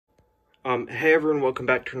Hey everyone, welcome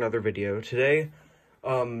back to another video. Today,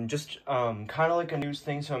 kind of like a news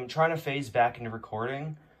thing, so I'm trying to phase back into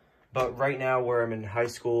recording, but right now where I'm in high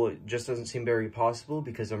school, it just doesn't seem very possible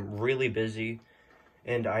because I'm really busy,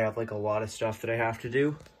 and I have, like, a lot of stuff that I have to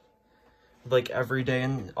do, like, every day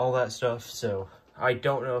and all that stuff, so I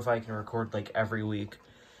don't know if I can record, like, every week,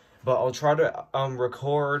 but I'll try to,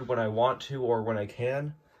 record when I want to or when I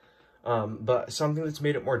can. But something that's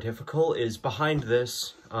made it more difficult is behind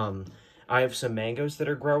this, I have some mangoes that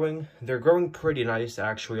are growing. They're growing pretty nice,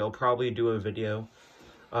 actually. I'll probably do a video,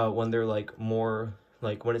 when they're, like, more,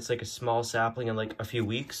 like, when it's, like, a small sapling in, like, a few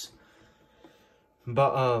weeks.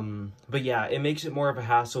 But yeah, it makes it more of a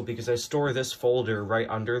hassle because I store this folder right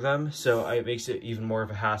under them, so it makes it even more of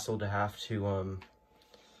a hassle to have to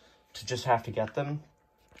just have to get them.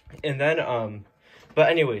 And then, but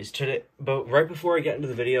anyways, but right before I get into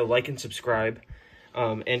the video, like and subscribe.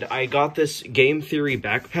 And I got this Game Theory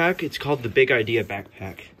backpack. It's called the Big Idea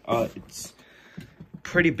Backpack. It's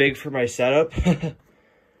pretty big for my setup.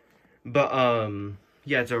 But,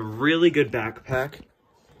 yeah, it's a really good backpack.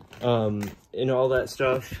 And all that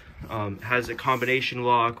stuff. Has a combination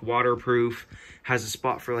lock, waterproof, has a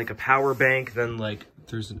spot for, like, a power bank, then, like,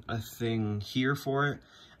 there's a thing here for it.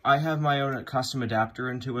 I have my own custom adapter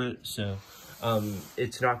into it, so,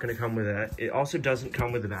 it's not going to come with that. It also doesn't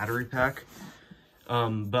come with a battery pack.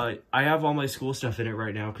 But I have all my school stuff in it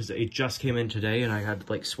right now because it just came in today and I had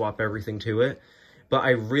to, like, swap everything to it. But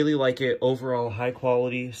I really like it. Overall, high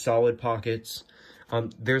quality, solid pockets.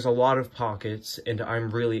 There's a lot of pockets and I'm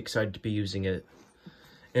really excited to be using it.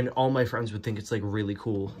 And all my friends would think it's, like, really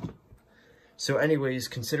cool. So anyways,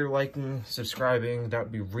 consider liking, subscribing. That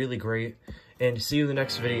would be really great. And see you in the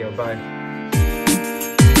next video. Bye.